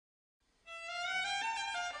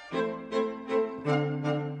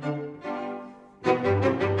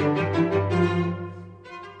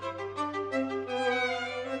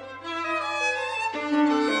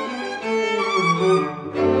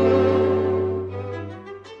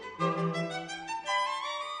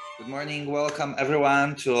morning. Welcome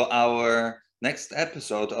everyone to our next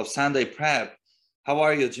episode of Sunday Prep. How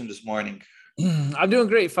are you, Jim, this morning? I'm doing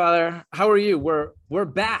great, Father. How are you? We're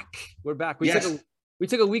back. We're back. We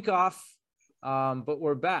took a week off, but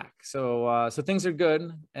we're back. So things are good.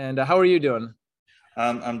 And how are you doing?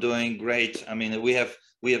 I'm doing great. I mean, we have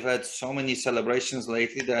had so many celebrations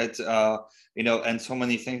lately that and so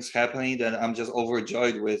many things happening that I'm just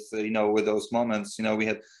overjoyed with with those moments. We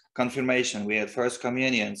had confirmation, we had first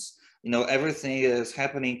communions. Everything is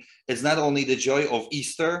happening. It's not only the joy of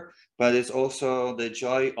Easter, but it's also the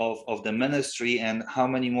joy of the ministry and how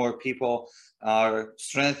many more people are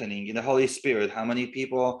strengthening in the Holy Spirit, how many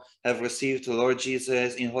people have received the Lord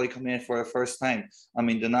Jesus in Holy Communion for the first time. I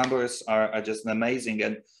mean, the numbers are just amazing.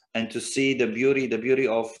 And to see the beauty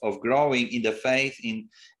of growing in the faith in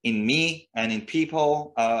me and in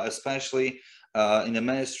people, especially in the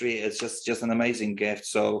ministry, it's just an amazing gift.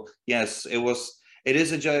 So yes, it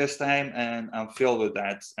is a joyous time, and I'm filled with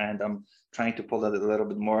that, and I'm trying to pull that a little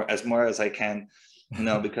bit more as I can,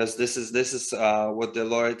 because this is what the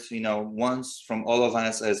Lord wants from all of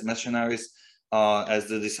us as missionaries, as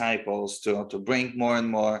the disciples, to bring more and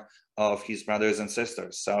more of his brothers and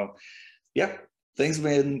sisters. So yeah, things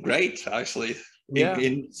been great, actually. Yeah.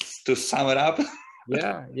 To sum it up.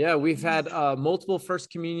 Yeah. We've had multiple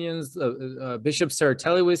first communions. Bishop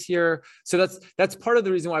Saratelli was here, so that's part of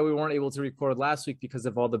the reason why we weren't able to record last week, because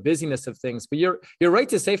of all the busyness of things. But you're right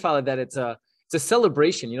to say, Father, that it's a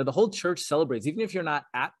celebration. The whole church celebrates, even if you're not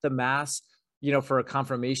at the mass, for a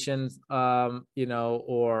confirmation,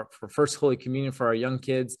 or for first Holy Communion for our young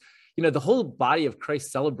kids. The whole body of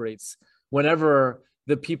Christ celebrates whenever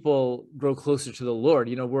the people grow closer to the Lord.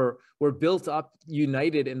 We're built up,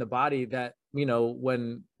 united in the body, that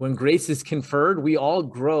when grace is conferred, we all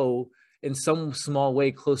grow in some small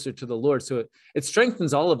way closer to the Lord. So it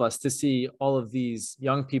strengthens all of us to see all of these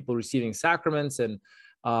young people receiving sacraments. And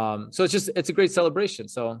so it's a great celebration.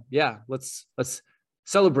 So yeah, let's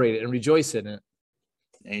celebrate it and rejoice in it.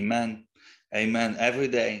 Amen. Every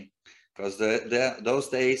day, because those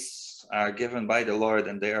days are given by the Lord,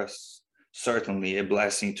 and they are certainly a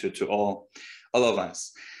blessing to all of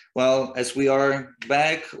us. Well, as we are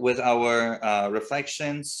back with our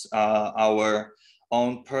reflections, our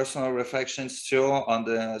own personal reflections too on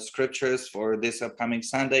the scriptures for this upcoming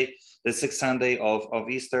Sunday, the sixth Sunday of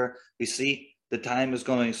Easter, we see the time is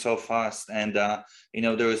going so fast, and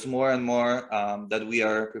there is more and more that we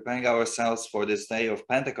are preparing ourselves for this day of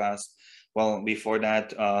Pentecost. Well, before that,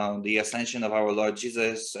 the ascension of our Lord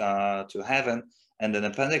Jesus to heaven, and then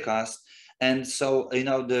the Pentecost. And so,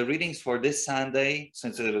 the readings for this Sunday,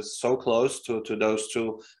 since it was so close to those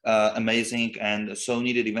two amazing and so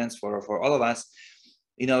needed events for all of us,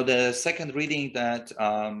 the second reading that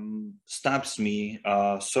stops me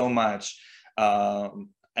so much,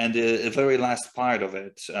 and the very last part of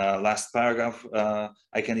it, last paragraph,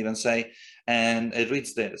 I can even say, and it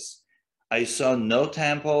reads this: I saw no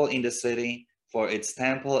temple in the city, for its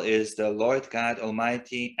temple is the Lord God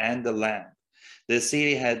Almighty and the Lamb. The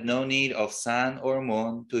city had no need of sun or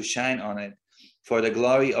moon to shine on it, for the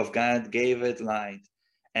glory of God gave it light,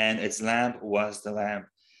 and its lamp was the Lamb.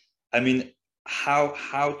 I mean, how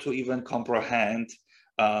to even comprehend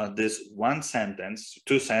this one sentence,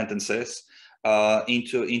 two sentences,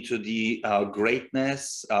 into the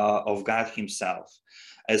greatness of God Himself.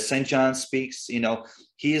 As St. John speaks,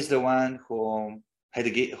 He is the one who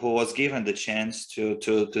was given the chance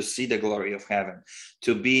to see the glory of heaven,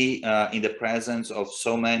 to be in the presence of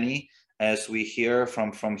so many, as we hear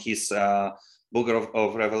from his book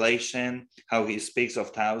of Revelation, how he speaks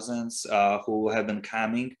of thousands who have been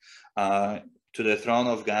coming to the throne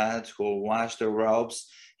of God, who wash their robes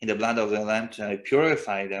in the blood of the Lamb to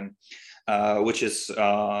purify them, which is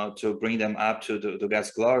to bring them up to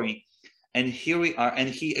God's glory. And here we are, and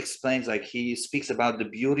he explains, he speaks about the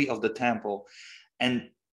beauty of the temple.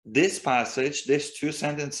 And this passage, these two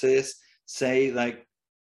sentences say,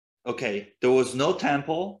 okay, there was no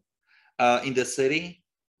temple in the city,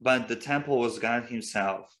 but the temple was God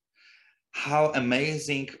Himself. How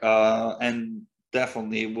amazing, and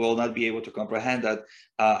definitely will not be able to comprehend that,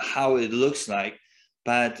 how it looks like,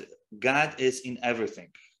 but God is in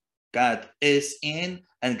everything. God is in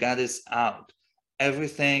and God is out.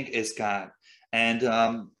 Everything is God. And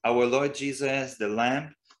our Lord Jesus, the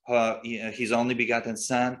Lamb, His only begotten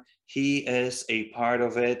Son, He is a part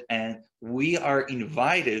of it, and we are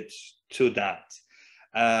invited to that.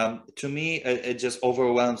 To me, it just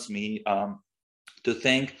overwhelms me to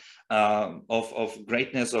think of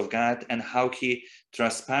greatness of God and how He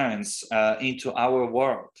transparents into our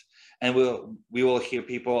world. And we will hear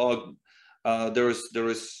people, there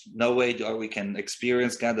is no way that we can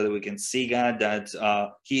experience God, that we can see God, that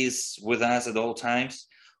He is with us at all times.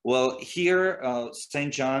 Well, here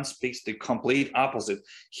St. John speaks the complete opposite.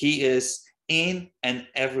 He is in and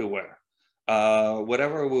everywhere.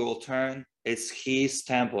 Whatever we will turn, it's His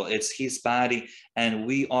temple, it's His body, and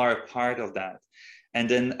we are a part of that. And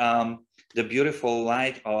then the beautiful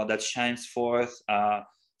light that shines forth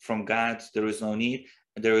from God, there is no need.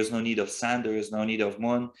 There is no need of sun, there is no need of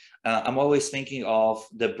moon. I'm always thinking of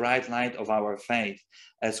the bright light of our faith.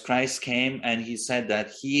 As Christ came and He said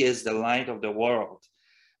that He is the light of the world.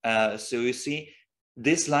 So you see,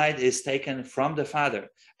 this light is taken from the Father.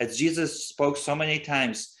 As Jesus spoke so many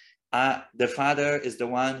times, the Father is the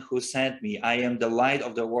one who sent me. I am the light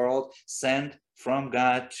of the world, sent from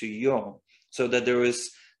God to you. So that there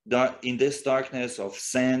is, in this darkness of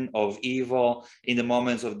sin, of evil, in the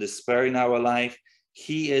moments of despair in our life,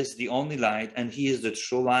 He is the only light, and He is the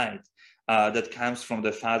true light that comes from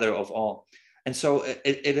the Father of all. And so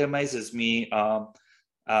it amazes me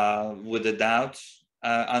with the doubt.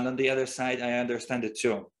 And on the other side, I understand it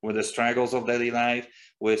too. With the struggles of daily life,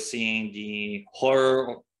 we're seeing the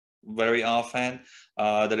horror very often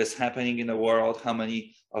that is happening in the world. How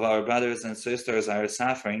many of our brothers and sisters are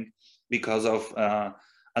suffering because of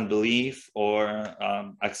unbelief or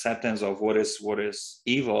acceptance of what is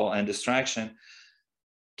evil and distraction.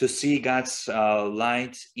 To see God's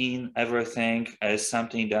light in everything as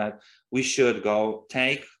something that we should go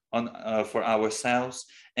take on for ourselves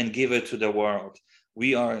and give it to the world.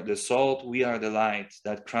 We are the salt, we are the light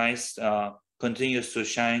that Christ continues to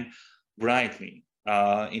shine brightly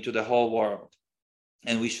into the whole world.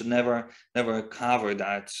 And we should never cover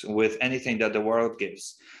that with anything that the world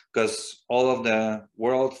gives, because all of the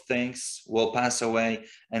world things will pass away,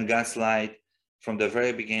 and God's light from the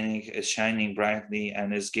very beginning is shining brightly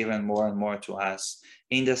and is given more and more to us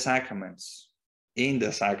in the sacraments, in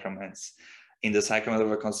the sacrament of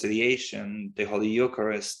reconciliation, the Holy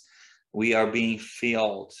Eucharist. We are being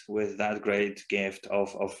filled with that great gift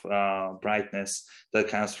of brightness that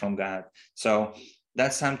comes from God. So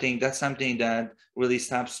that's something that really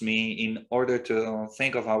stops me in order to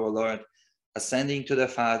think of our Lord ascending to the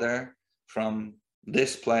Father from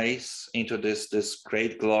this place into this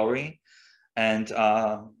great glory, and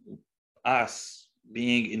us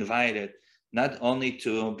being invited not only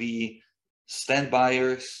to be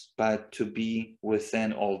standbyers, but to be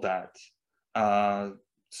within all that.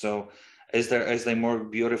 So is there a more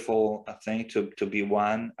beautiful thing to be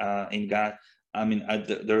one in God? I mean,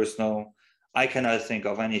 there is no, I cannot think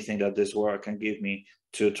of anything that this world can give me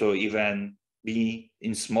to even be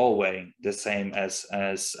in small way the same as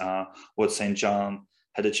what St. John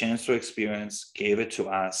had a chance to experience, gave it to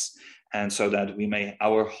us, and so that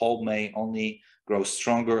our hope may only grow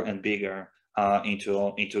stronger and bigger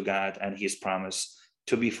into God and His promise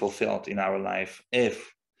to be fulfilled in our life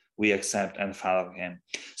if we accept and follow Him.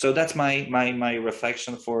 So that's my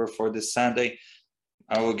reflection for this Sunday.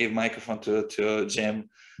 I will give microphone to Jim.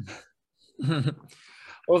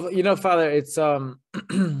 Well, Father, it's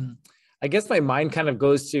I guess my mind kind of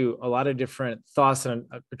goes to a lot of different thoughts, and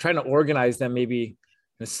I'm trying to organize them maybe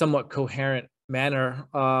in a somewhat coherent manner.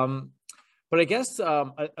 But I guess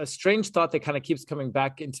a strange thought that kind of keeps coming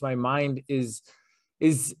back into my mind is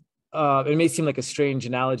it may seem like a strange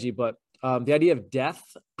analogy, but the idea of death.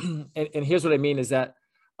 And here's what I mean is that,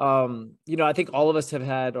 I think all of us have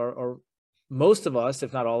had, or most of us,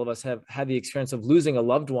 if not all of us, have had the experience of losing a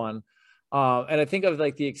loved one. And I think of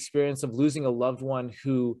like the experience of losing a loved one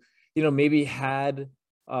who, maybe had,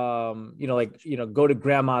 go to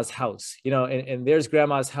grandma's house, and there's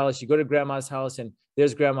grandma's house. You go to grandma's house and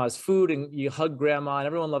there's grandma's food, and you hug grandma, and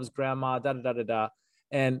everyone loves grandma, da da da da da.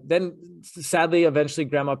 And then sadly, eventually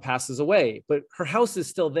grandma passes away, but her house is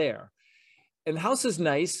still there. And the house is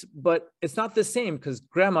nice, but it's not the same because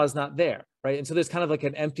grandma's not there, right? And so there's kind of like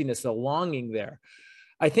an emptiness, a longing there.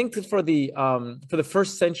 I think that for the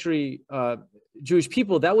first century Jewish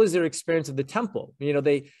people, that was their experience of the temple.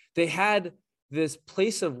 They had this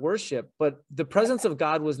place of worship, but the presence of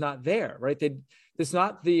God was not there, right? It's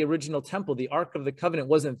not the original temple. The Ark of the Covenant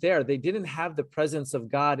wasn't there. They didn't have the presence of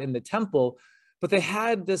God in the temple, but they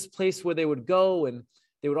had this place where they would go and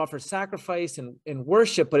they would offer sacrifice and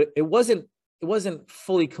worship, but it wasn't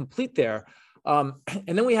fully complete there. And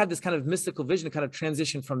then we had this kind of mystical vision to kind of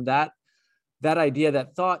transition from that idea,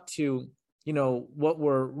 that thought to, what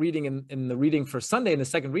we're reading in the reading for Sunday, in the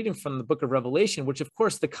second reading from the book of Revelation, which of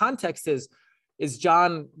course the context is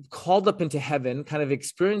John called up into heaven, kind of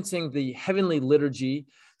experiencing the heavenly liturgy,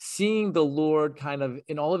 seeing the Lord kind of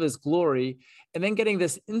in all of His glory, and then getting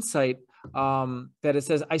this insight that it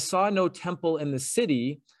says, I saw no temple in the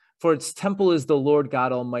city, for its temple is the Lord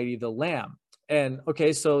God Almighty, the Lamb. And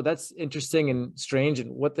okay, so that's interesting and strange.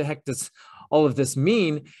 And what the heck does all of this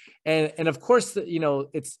mean? And of course, you know,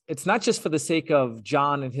 it's not just for the sake of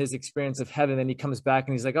John and his experience of heaven. And he comes back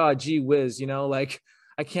and he's like, oh, gee whiz, you know, like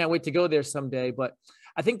I can't wait to go there someday. But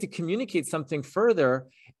I think to communicate something further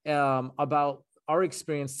about our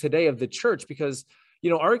experience today of the church, because, you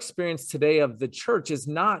know, our experience today of the church is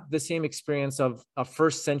not the same experience of a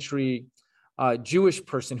first century Jewish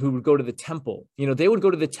person who would go to the temple. You know, they would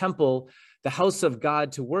go to the temple, the house of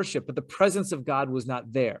God, to worship, but the presence of God was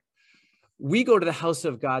not there. We go to the house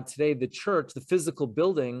of God today, the church, the physical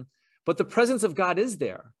building, but the presence of God is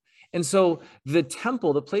there. And so the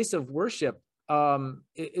temple, the place of worship,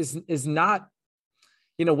 is not,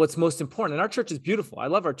 you know, what's most important. And our church is beautiful. I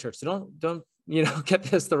love our church. So don't you know, get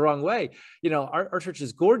this the wrong way. You know, our church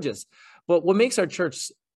is gorgeous. But what makes our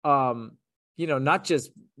church, you know, not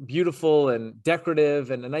just beautiful and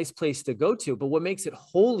decorative and a nice place to go to, but what makes it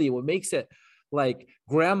holy, what makes it like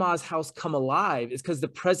grandma's house come alive, is because the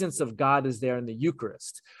presence of God is there in the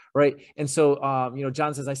Eucharist, right? And so, you know,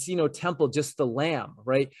 John says, I see no temple, just the Lamb,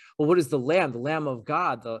 right? Well, what is the Lamb? The Lamb of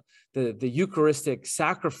God, the Eucharistic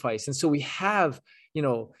sacrifice. And so we have, you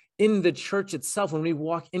know, in the church itself, when we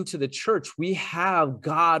walk into the church, we have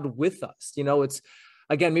God with us. You know, it's,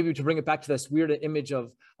 again, maybe to bring it back to this weird image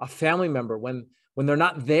of a family member, when they're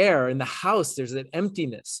not there in the house, there's an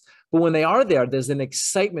emptiness. But when they are there, there's an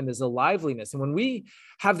excitement, there's a liveliness. And when we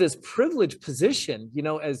have this privileged position, you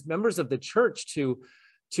know, as members of the church to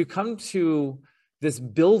come to this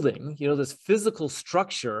building, you know, this physical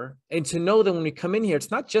structure, and to know that when we come in here,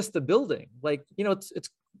 it's not just the building. Like, you know, it's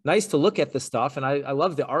nice to look at the stuff, and I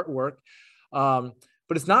love the artwork.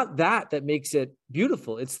 But it's not that makes it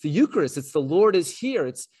beautiful. It's the Eucharist. It's the Lord is here.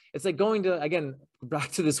 It's like going to, again,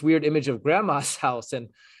 back to this weird image of grandma's house. And,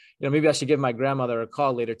 you know, maybe I should give my grandmother a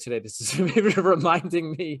call later today. This is maybe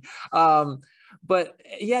reminding me. But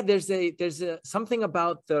yeah, there's a something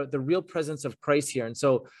about the real presence of Christ here. And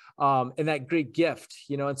so, and that great gift,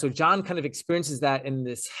 you know, and so John kind of experiences that in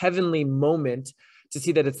this heavenly moment, to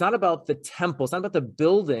see that it's not about the temple, it's not about the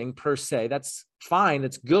building per se. That's fine,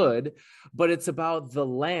 it's good, but it's about the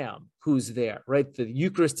Lamb who's there, right? The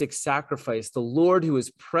Eucharistic sacrifice, the Lord who is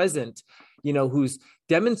present, you know, who's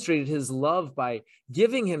demonstrated his love by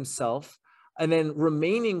giving himself and then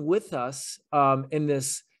remaining with us in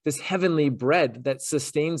this heavenly bread that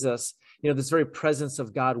sustains us, you know, this very presence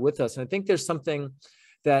of God with us. And I think there's something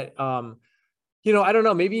that, you know, I don't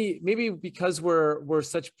know, maybe because we're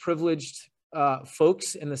such privileged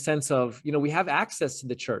folks, in the sense of, you know, we have access to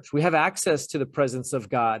the church, we have access to the presence of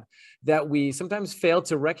God, that we sometimes fail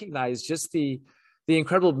to recognize just the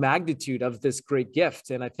incredible magnitude of this great gift.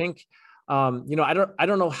 And I think, you know, I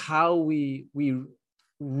don't know how we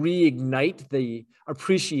reignite the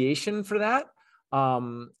appreciation for that.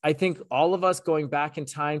 I think all of us, going back in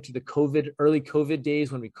time to the early COVID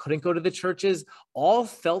days when we couldn't go to the churches, all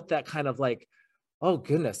felt that kind of like, oh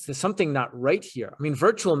goodness, there's something not right here. I mean,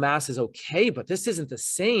 virtual mass is okay, but this isn't the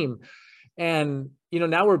same. And, you know,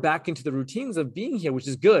 now we're back into the routines of being here, which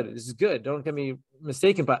is good. This is good. Don't get me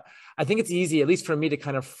mistaken, but I think it's easy, at least for me, to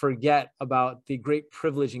kind of forget about the great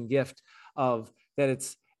privilege and gift of that.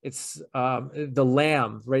 It's the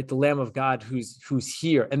Lamb, right? The Lamb of God who's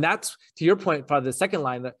here. And that's, to your point, Father, the second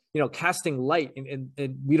line, that, you know, casting light,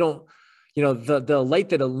 and we don't, you know, the light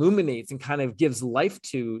that illuminates and kind of gives life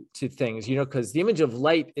to things, you know, because the image of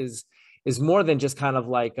light is more than just kind of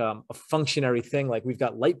like a functionary thing, like we've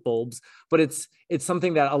got light bulbs, but it's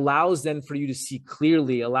something that allows then for you to see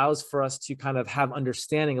clearly, allows for us to kind of have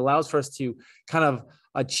understanding, allows for us to kind of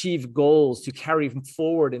achieve goals, to carry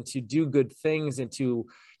forward and to do good things, and to,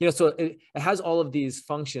 you know, so it has all of these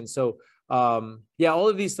functions. So yeah, all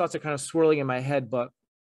of these thoughts are kind of swirling in my head, but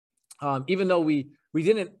even though we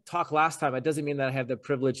didn't talk last time, it doesn't mean that I have the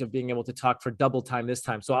privilege of being able to talk for double time this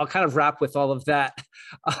time. So I'll kind of wrap with all of that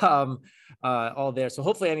all there. So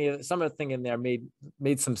hopefully some of the thing in there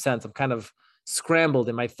made some sense. I'm kind of scrambled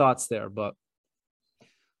in my thoughts there, but.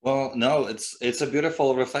 Well, no, it's a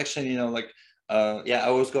beautiful reflection, you know, like, yeah, I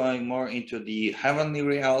was going more into the heavenly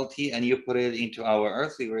reality, and you put it into our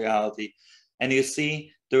earthly reality. And you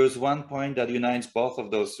see, there is one point that unites both of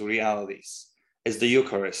those realities, is the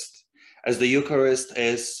Eucharist. As the Eucharist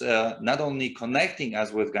is not only connecting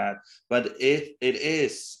us with God, but it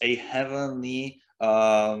is a heavenly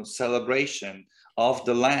celebration of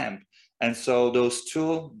the Lamb. And so those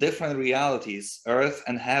two different realities, earth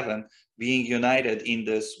and heaven, being united in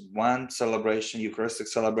this one celebration, Eucharistic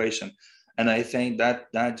celebration. And I think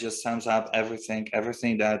that just sums up everything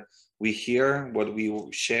that we hear, what we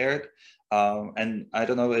shared. And I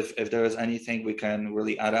don't know if there is anything we can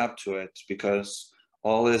really add up to it, because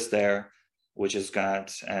all is there, which is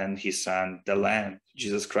God and his son, the Lamb,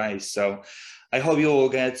 Jesus Christ. So I hope you will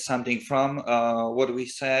get something from what we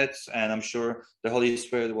said, and I'm sure the Holy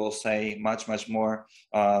Spirit will say much, much more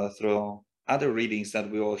through other readings that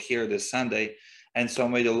we will hear this Sunday. And so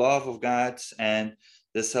may the love of God and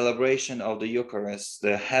the celebration of the Eucharist,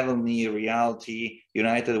 the heavenly reality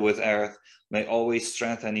united with earth, may always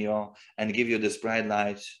strengthen you and give you this bright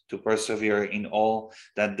light to persevere in all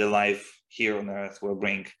that the life here on earth will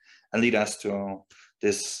bring, and lead us to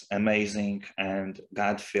this amazing and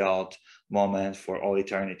God-filled moment for all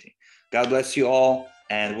eternity. God bless you all,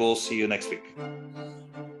 and we'll see you next week.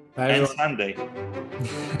 Bye, And everyone. Sunday.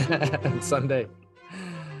 Sunday.